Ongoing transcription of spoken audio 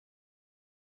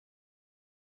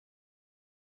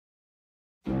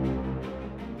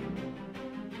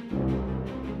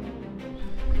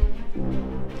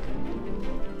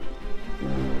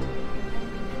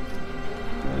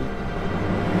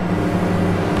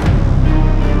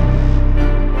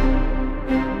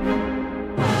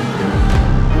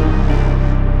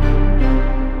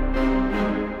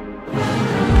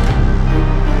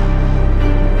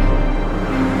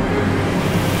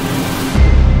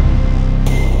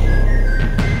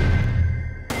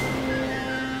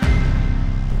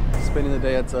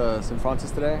day at St.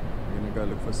 Francis today. We're going to go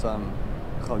look for some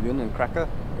Kabeljous and cracker.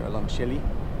 We're along Shelly.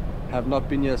 Have not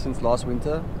been here since last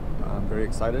winter. I'm very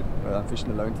excited. I'm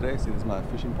fishing alone today, so this is my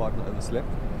fishing partner overslept,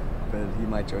 but he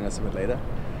might join us a bit later.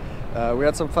 We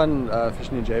had some fun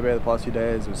fishing in J Bay the past few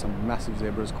days. There was some massive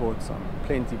zebras caught, some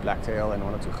plenty blacktail and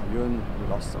 1 or 2 Kabeljous. We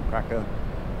lost some cracker.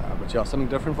 But yeah, something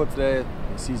different for today.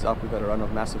 The sea's up, we've got a run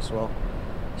of massive swell.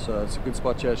 So it's a good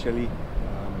spot here at Shelly.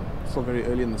 Still very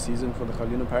early in the season for the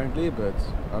Kabeljous apparently, but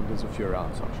there's a few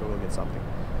around, so I'm sure we'll get something.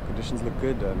 Conditions look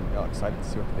good and yeah, excited to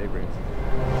see what the day brings.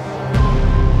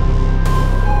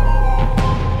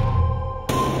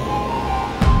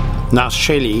 Now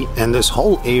Shelly and this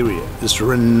whole area is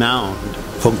renowned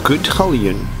for good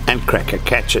Kabeljous and cracker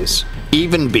catches,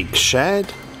 even big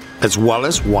shad as well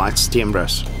as white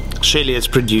steenbras. Shelly has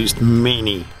produced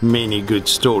many good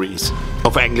stories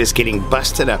of anglers getting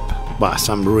busted up by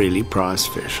some really prized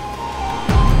fish.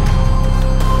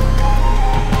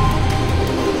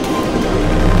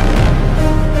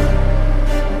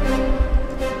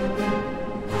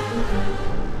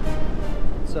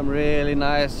 Some really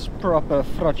nice proper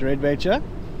frot redbait here.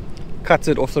 Cut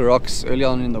it off the rocks early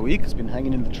on in the week. It's been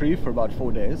hanging in the tree for about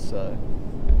 4 days, so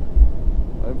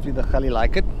hopefully the Shelly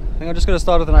like it. I think I'm just going to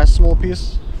start with a nice small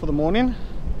piece for the morning.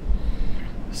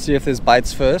 See if there's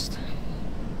bites first.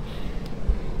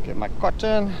 Get my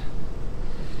cotton.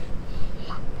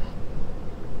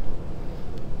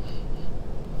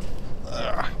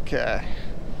 Okay,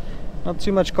 not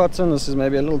too much cotton. This is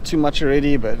maybe a little too much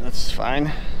already, but that's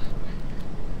fine.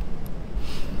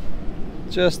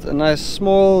 Just a nice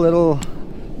small little,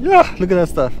 yeah, look at that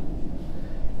stuff.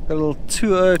 Got a little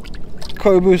 2-0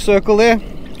 Kobu circle there.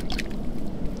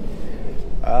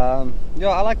 Yeah,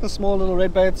 I like the small little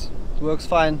red baits. It works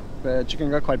fine, but you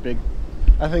can go quite big.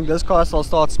 I think this cast I'll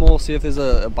start small, see if there's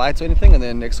a bite or anything, and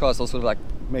then next cast I'll sort of like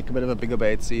make a bit of a bigger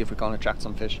bait, see if we can't attract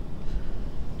some fish.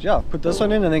 Yeah, put this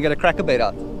one in and then get a cracker bait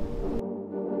out.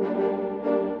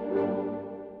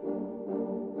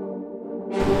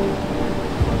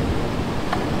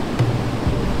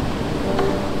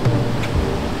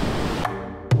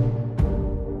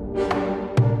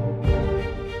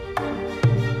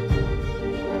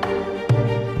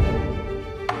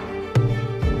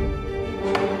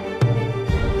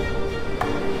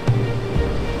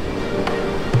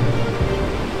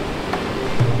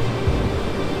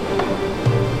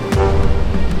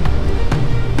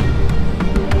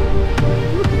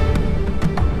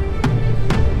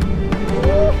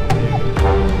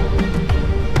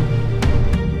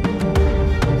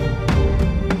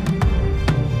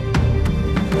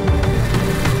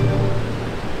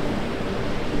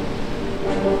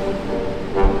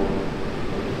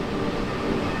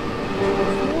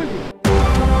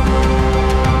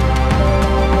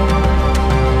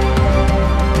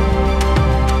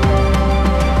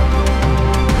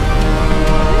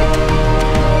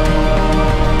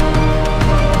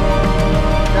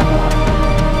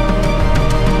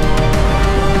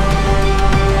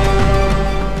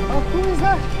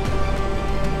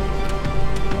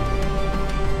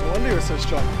 So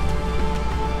strong.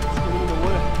 It's getting in the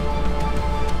water.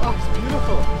 Oh, it's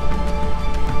beautiful.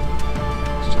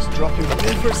 Let's just drop him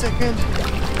in for a second.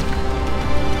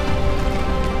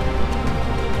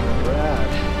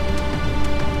 Rad.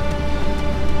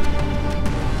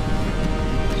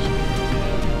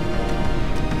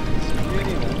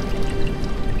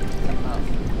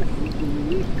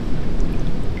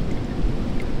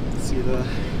 See the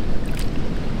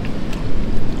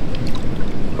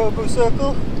Kobu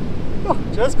circle. Oh,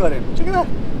 just got him. Check it out.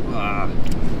 Wow.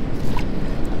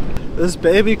 This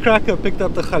baby cracker picked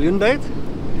up the Kabeljous bait.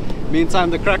 Meantime,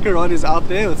 the cracker rod is out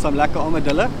there with some lacquer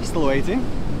armadillo, still waiting.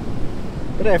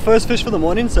 But hey, first fish for the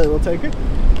morning, so we'll take it.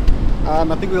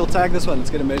 I think we'll tag this one. Let's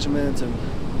get a measurement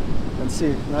and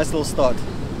see. Nice little start.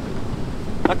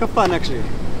 Like a fun actually.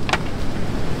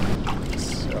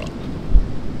 So,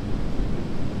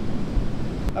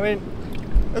 I mean,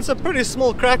 it's a pretty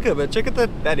small cracker, but check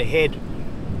out that head.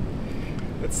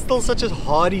 It's still such a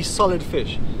hardy, solid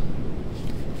fish.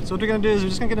 So what we're going to do is we're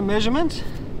just going to get a measurement.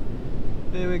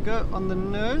 There we go, on the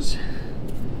nose.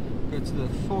 Go to the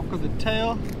fork of the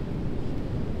tail.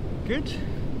 Good.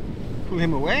 Pull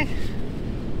him away.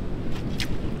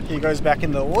 He goes back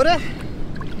in the water.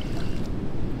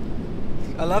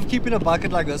 I love keeping a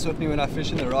bucket like this with me when I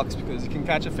fish in the rocks because you can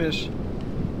catch a fish,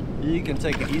 you can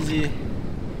take it easy,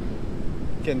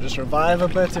 you can just revive a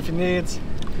bit if you need,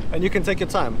 and you can take your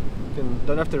time.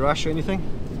 Don't have to rush or anything.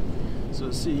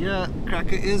 So see, yeah,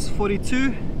 cracker is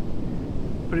 42,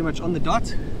 pretty much on the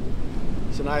dot.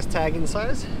 It's a nice tagging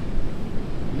size.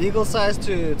 Legal size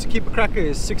to keep a cracker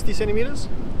is 60 centimeters.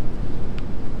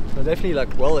 So They're definitely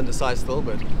like well undersized still,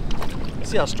 but you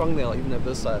see how strong they are even at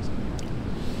this size.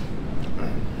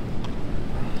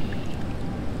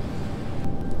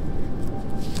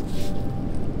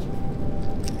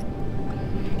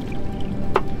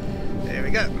 There we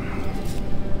go.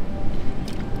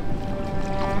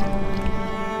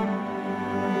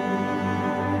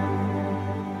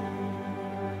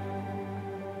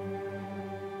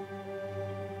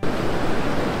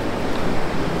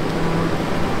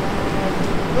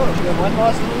 We have one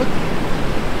last little look.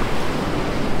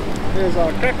 Here's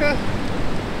our cracker,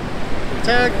 the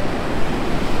tag.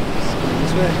 Let's go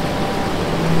this way.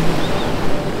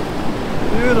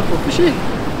 Beautiful fishy.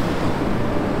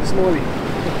 Smallie.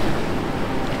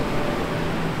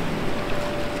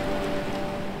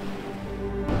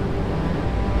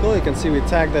 Cool, you can see we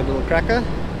tagged that little cracker.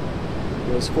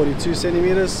 It was 42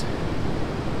 centimeters.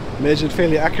 Measured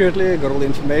fairly accurately, got all the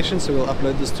information, so we'll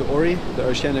upload this to ORI, the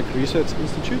Oceanic Research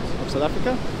Institute of South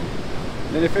Africa.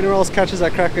 And then if anyone else catches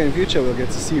that cracker in future, we'll get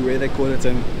to see where they caught it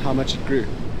and how much it grew.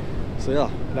 So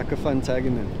yeah, like a fun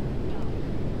tagging then.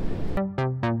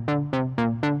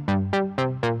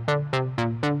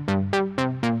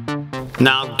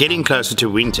 Now, getting closer to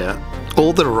winter,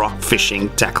 all the rock fishing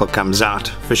tackle comes out,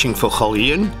 fishing for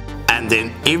galjoen, and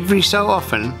then every so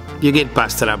often you get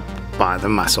busted up by the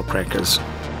mussel crackers.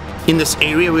 In this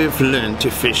area we've learned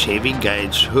to fish heavy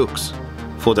gauge hooks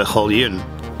for the galjoen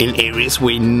in areas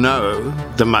we know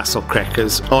the mussel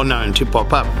crackers are known to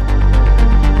pop up.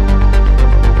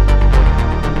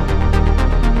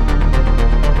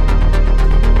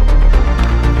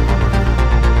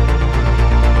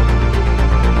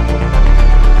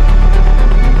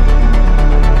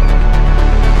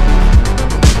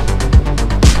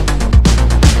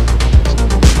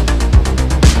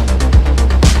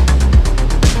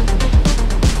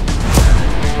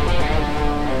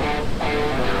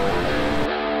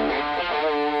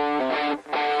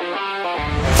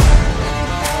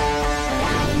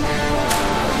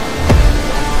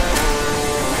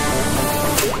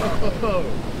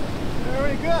 There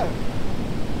we go.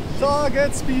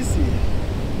 Target species.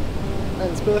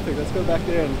 That's perfect. Let's go back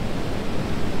there and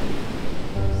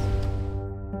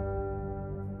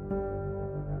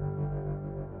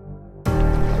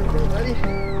okay, buddy.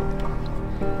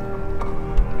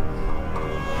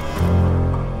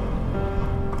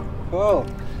 Oh.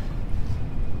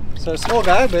 So small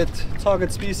guy, but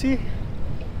target species.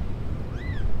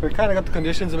 We kind of got the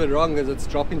conditions a bit wrong because it's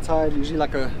dropping tide, usually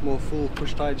like a more full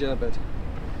push tide here, but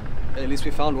at least we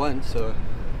found one. So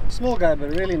small guy, but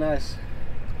really nice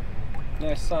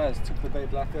size. Took the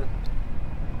bait like a...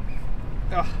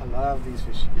 Oh, I love these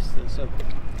fish. They're so cool.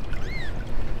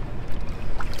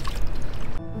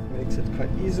 Makes it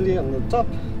quite easily on the top.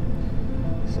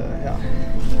 So yeah,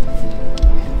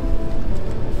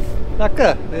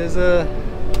 lekker.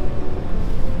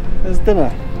 There's dinner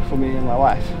for me and my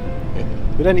wife.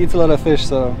 We don't eat a lot of fish,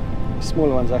 so the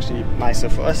smaller one's actually nicer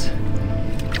for us.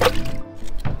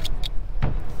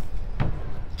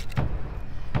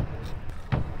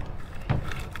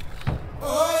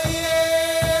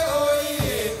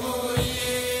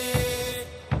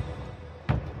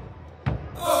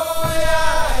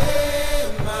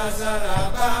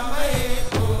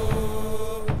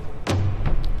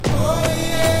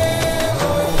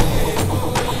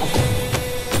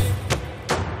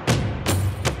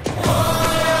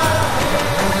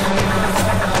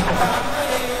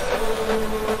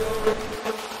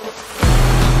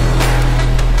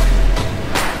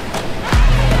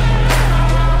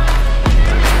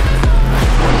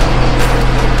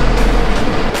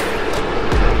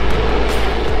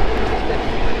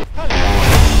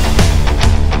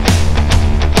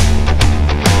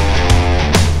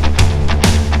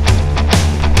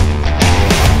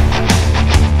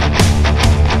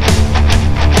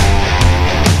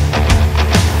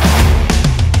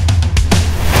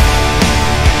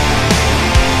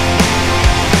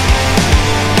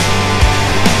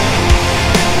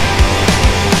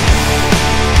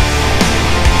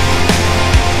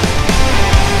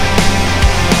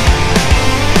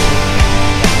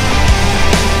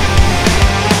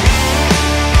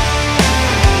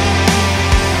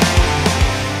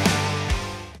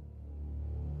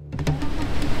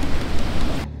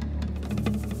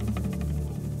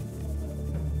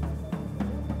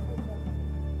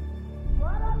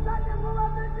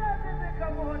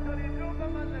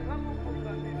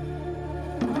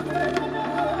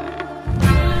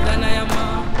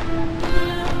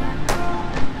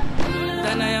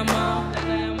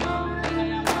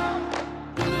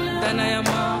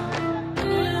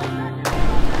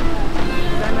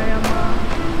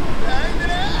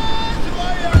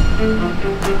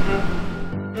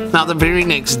 Now the very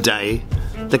next day,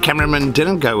 the cameraman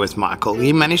didn't go with Michael.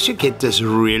 He managed to get this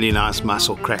really nice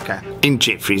mussel cracker in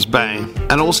Jeffreys Bay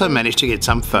and also managed to get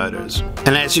some photos. And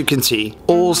as you can see,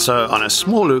 also on a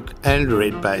small hook and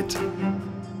red bait.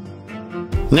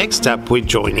 Next up, we're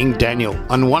joining Daniel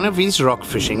on one of his rock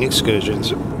fishing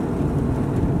excursions.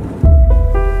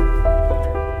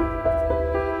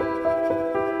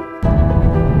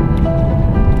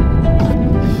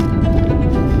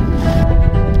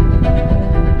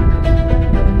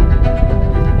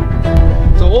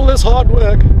 All this hard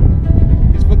work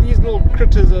is for these little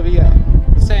critters over here,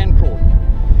 sand prawn.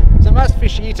 So most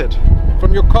fish eat it.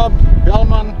 From your cob,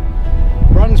 bellman,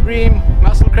 bronze bream,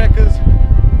 mussel crackers.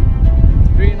 It's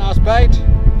a very nice bait.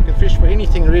 You can fish for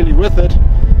anything really with it.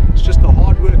 It's just the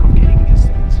hard work of getting these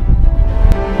things.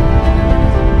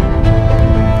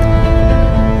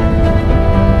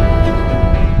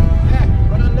 Yeah,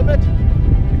 got our limit.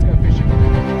 Let's go fishing.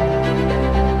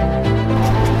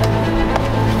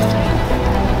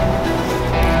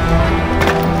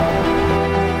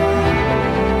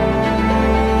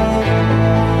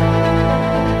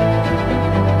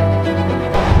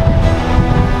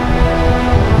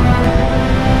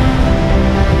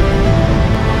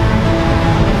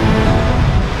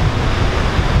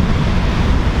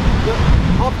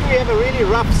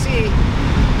 Rough sea.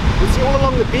 You see all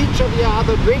along the beach over here how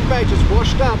the red bait is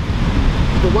washed up.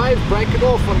 The waves break it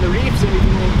off on the reefs and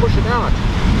everything and push it out.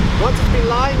 Once it's been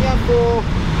lying here for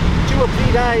 2 or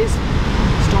 3 days,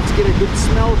 it starts to get a good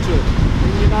smell to it.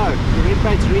 Then you know the red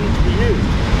bait's ready to be used.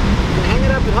 You can hang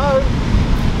it up at home.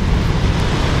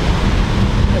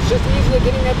 It's just easier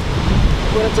getting it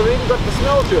when it's already got the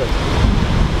smell to it.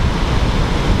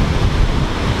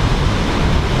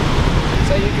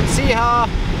 So you can see how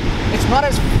it's not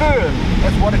as firm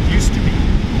as what it used to be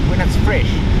when it's fresh.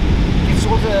 It's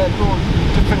sort of a little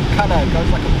different colour. It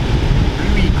goes like a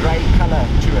bluey grey colour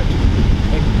to it.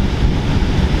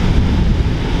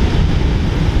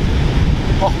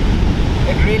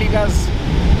 It really does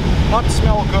not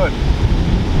smell good,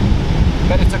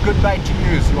 but it's a good bait to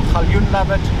use. Your Kabeljous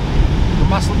love it, your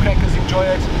mussel crackers enjoy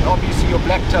it, and obviously your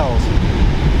blacktails,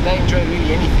 they enjoy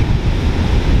really anything.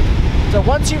 So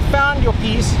once you've found your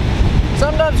piece,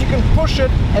 sometimes you can push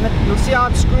it and you'll see how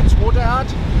it squirts water out.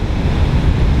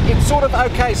 It's sort of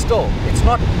okay still. It's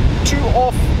not too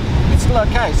off, it's still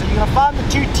okay. So you're going to find the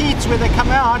 2 teats where they come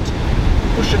out,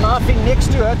 push a knife in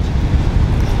next to it,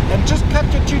 and just cut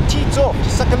your 2 teats off.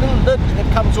 Just like a little lid and it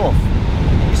comes off.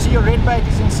 And you see your red bait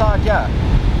is inside here.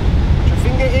 Put your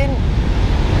finger in,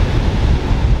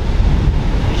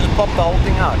 you just pop the whole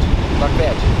thing out, like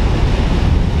that.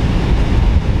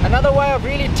 Another way of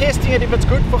really testing it if it's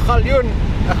good for Kabeljous,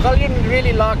 a Kabeljous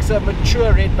really likes a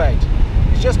mature red bait.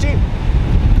 It's just to,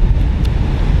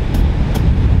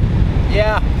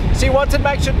 yeah, see once it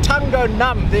makes your tongue go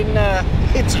numb, then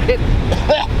it's red.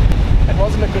 It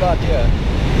wasn't a good idea.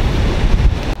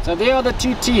 So there are the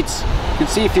 2 teats. You can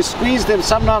see if you squeeze them,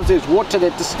 sometimes there's water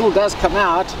that still does come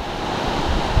out.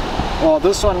 Oh,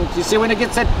 this one, you see when it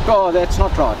gets that, oh, that's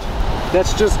not right.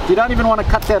 That's just, you don't even want to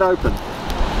cut that open.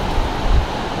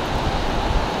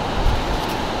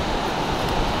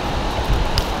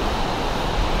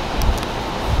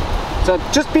 So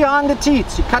just behind the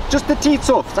teats, you cut just the teats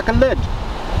off, it's like a lid.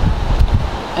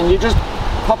 And you just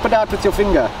pop it out with your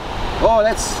finger. Oh,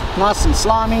 that's nice and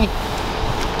slimy.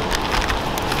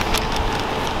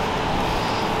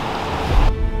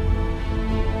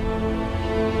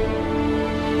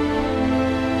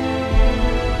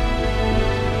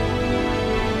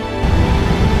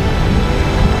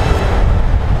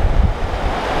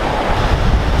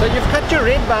 So you've cut your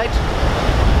red bait.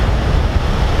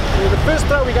 So the first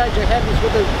throw we're going to have is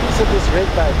with a piece of this red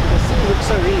bait. You can see it looks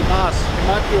so really nice. It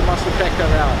might be a mussel cracker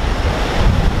around.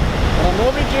 What I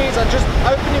normally do is I just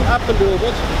open him up a little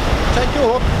bit, take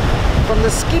your hook from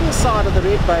the skin side of the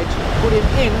red bait, put him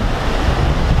in,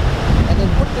 and then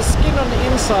put the skin on the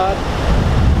inside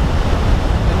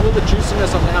and all the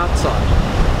juiciness on the outside.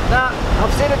 Now,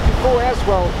 I've said it before as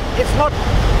well, it's not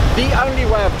the only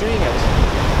way of doing it.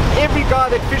 Every guy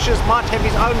that fishes might have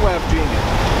his own way of doing it.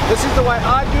 This is the way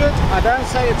I do it. I don't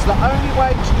say it's the only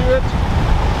way to do it.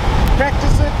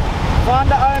 Practice it,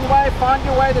 find your own way, find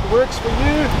your way that works for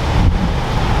you.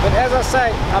 But as I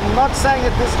say, I'm not saying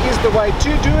that this is the way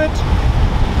to do it,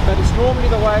 but it's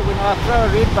normally the way when I throw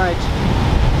a red bait,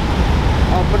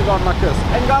 I'll put it on like this.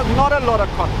 And guys, not a lot of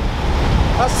cotton.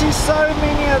 I see so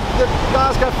many of the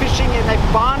guys go fishing and they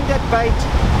bind that bait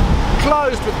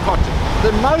closed with cotton.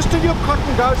 The most of your cotton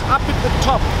goes up at the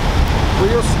top where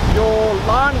your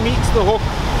line meets the hook.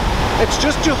 It's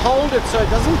just to hold it so it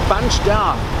doesn't bunch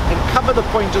down and cover the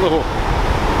point of the hook.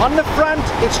 On the front,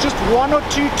 it's just 1 or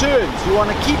 2 turns. You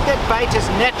want to keep that bait as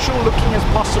natural looking as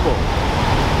possible.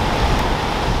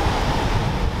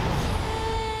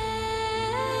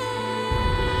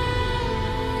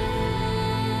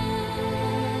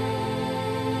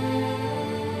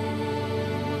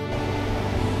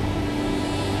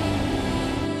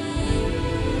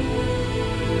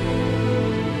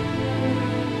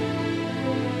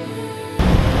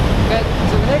 Okay,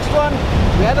 so the next one,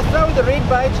 we had to throw the red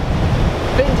bait.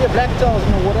 Plenty of blacktails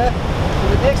in the water. So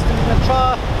the next we're going to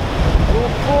try a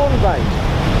little prawn bait.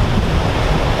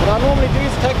 What I normally do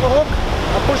is take the hook,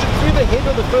 I push it through the head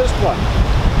of the first one.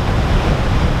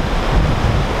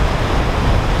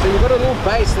 So you've got a little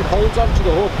base that holds onto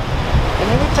the hook. And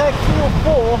then we take 3 or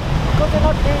 4, because they're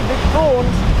not very big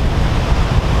prawns,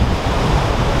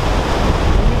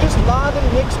 and we just lie them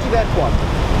next to that one.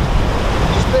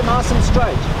 Just they're nice and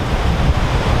straight.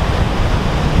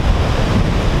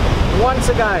 Once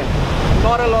again,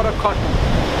 not a lot of cotton.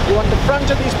 You want the front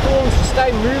of these prawns to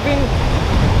stay moving.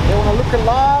 They want to look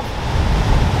alive.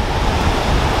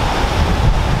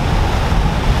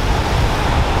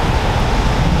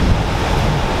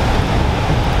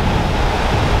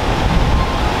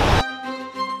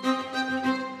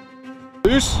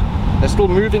 Loose. They're still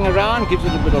moving around, gives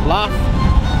it a bit of life.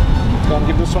 Let's go and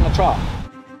give this one a try.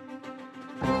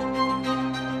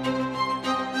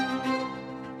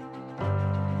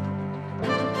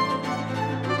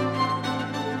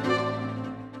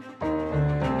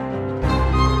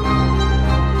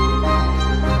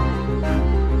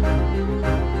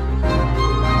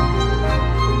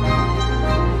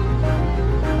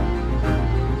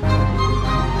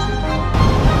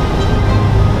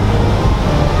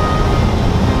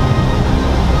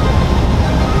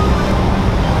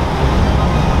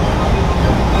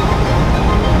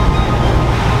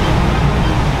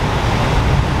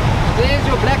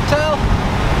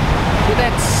 With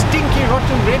that stinky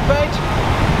rotten red bait,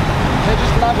 they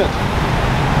just love it.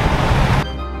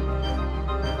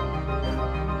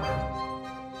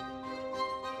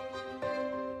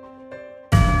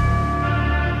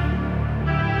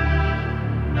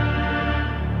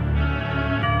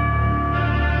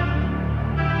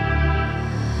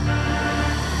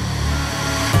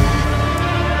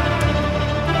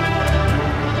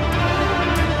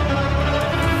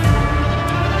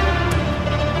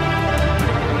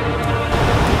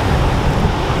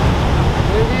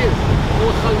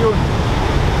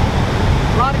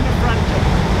 Right in the front,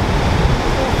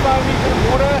 all foamy to the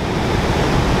water,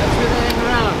 that's where they hang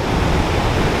around.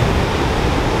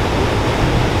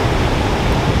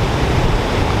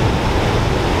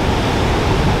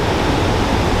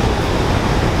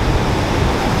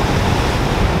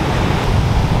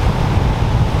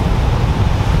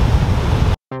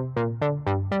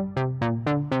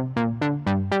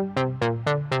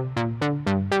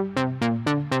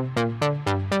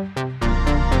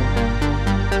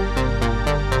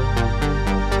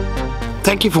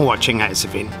 Thank you for watching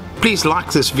ASFN. Please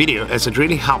like this video as it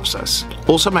really helps us.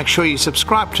 Also make sure you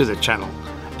subscribe to the channel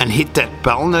and hit that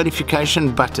bell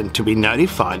notification button to be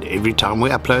notified every time we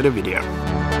upload a video.